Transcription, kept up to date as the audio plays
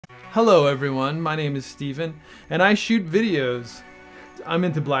Hello everyone, my name is Steven and I shoot videos. I'm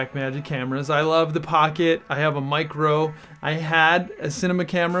into Blackmagic cameras. I love the Pocket. I have a micro. I had a cinema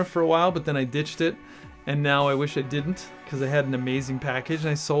camera for a while, but then I ditched it, and now I wish I didn't because I had an amazing package and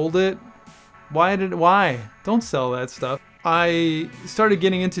I sold it. Why? Don't sell that stuff. I started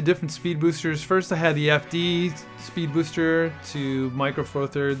getting into different speed boosters. First I had the FD speed booster to Micro Four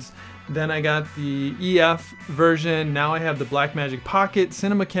Thirds. Then I got the EF version. Now I have the Blackmagic Pocket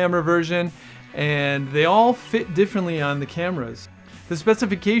cinema camera version, and they all fit differently on the cameras. The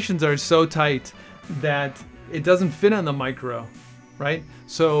specifications are so tight that it doesn't fit on the micro, right?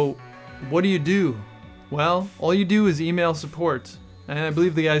 So what do? Well, all you do is email support. And I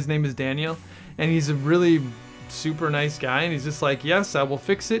believe the guy's name is Daniel, and he's a really super nice guy, and he's just like, yes, I will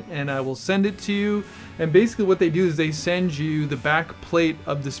fix it and I will send it to you. And basically what they do is they send you the back plate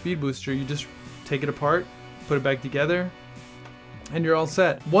of the speed booster. You just take it apart, put it back together, and you're all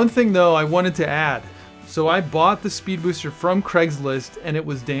set. One thing though I wanted to add. So I bought the speed booster from Craigslist and it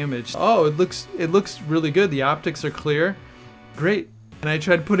was damaged. Oh, it looks really good. The optics are clear. Great. And I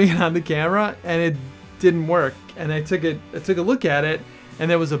tried putting it on the camera and it didn't work. And I took a look at it,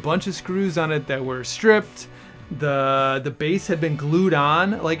 and there was a bunch of screws on it that were stripped. The base had been glued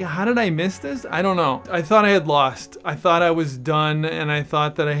on. Like, how did I miss this? I don't know. I thought I had lost. I thought I was done, and I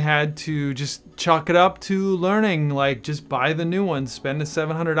thought that I had to just chalk it up to learning, like just buy the new one, spend the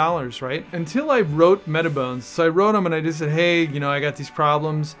 $700, right? Until I wrote Metabones. So I wrote them and I just said, hey, you know, I got these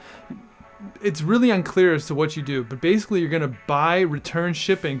problems. It's really unclear as to what you do, but basically you're gonna buy return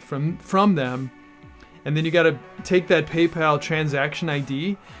shipping from them, and then you gotta take that PayPal transaction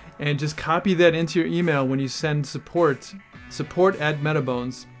ID and just copy that into your email when you send support at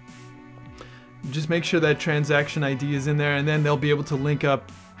Metabones. Just make sure that transaction ID is in there, and then they'll be able to link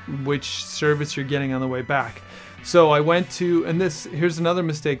up which service you're getting on the way back. So I went to, and here's another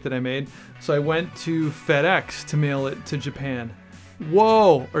mistake that I made. So I went to FedEx to mail it to Japan.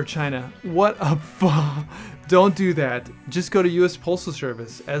 Whoa, or China. What a don't do that. Just go to US Postal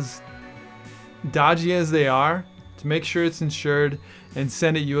Service. As dodgy as they are, to make sure it's insured, and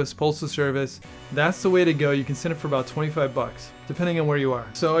send it US Postal Service. That's the way to go. You can send it for about 25 bucks, depending on where you are.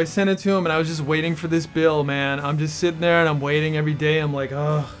 So I sent it to him, and I was just waiting for this bill, man. I'm just sitting there and I'm waiting every day. I'm like,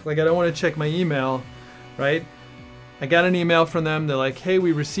 oh, like I don't want to check my email, right? I got an email from them. They're like, hey,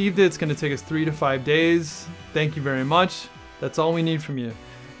 we received it. It's going to take us 3 to 5 days. Thank you very much. That's all we need from you.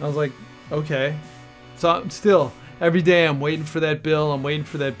 And I was like, okay. So still, every day I'm waiting for that bill. I'm waiting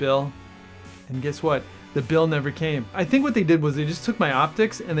for that bill. And guess what? The bill never came. I think what they did was they just took my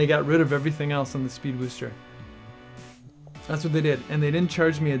optics and they got rid of everything else on the speed booster. That's what they did. And they didn't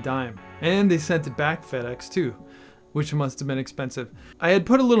charge me a dime. And they sent it back FedEx too, which must have been expensive. I had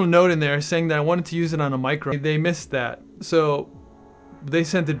put a little note in there saying that I wanted to use it on a micro. They missed that. So they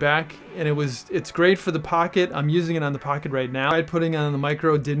sent it back, and it's great for the Pocket. I'm using it on the Pocket right now. I tried putting it on the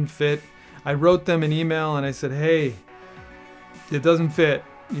micro, didn't fit. I wrote them an email and I said, hey, it doesn't fit.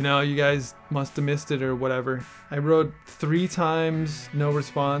 You know, you guys must have missed it or whatever. I wrote 3 times, no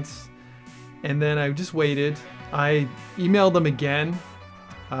response. And then I just waited. I emailed them again.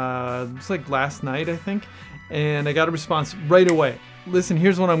 It was like last night, I think. And I got a response right away. Listen,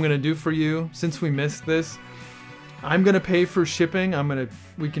 here's what I'm gonna do for you. Since we missed this, I'm gonna pay for shipping.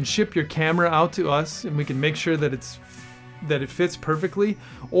 We can ship your camera out to us, and we can make sure that it fits perfectly.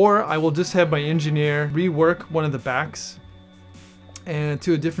 Or I will just have my engineer rework one of the backs and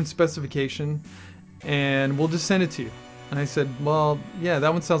to a different specification, and we'll just send it to you. And I said, well, yeah,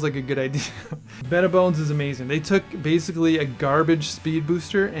 that one sounds like a good idea. Metabones is amazing. They took basically a garbage speed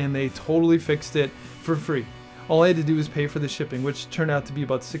booster and they totally fixed it for free. All I had to do was pay for the shipping, which turned out to be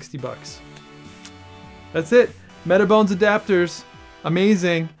about 60 bucks. That's it. Metabones adapters,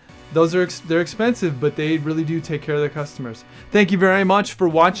 amazing. They're expensive, but they really do take care of their customers. Thank you very much for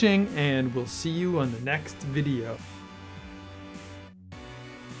watching, and we'll see you on the next video.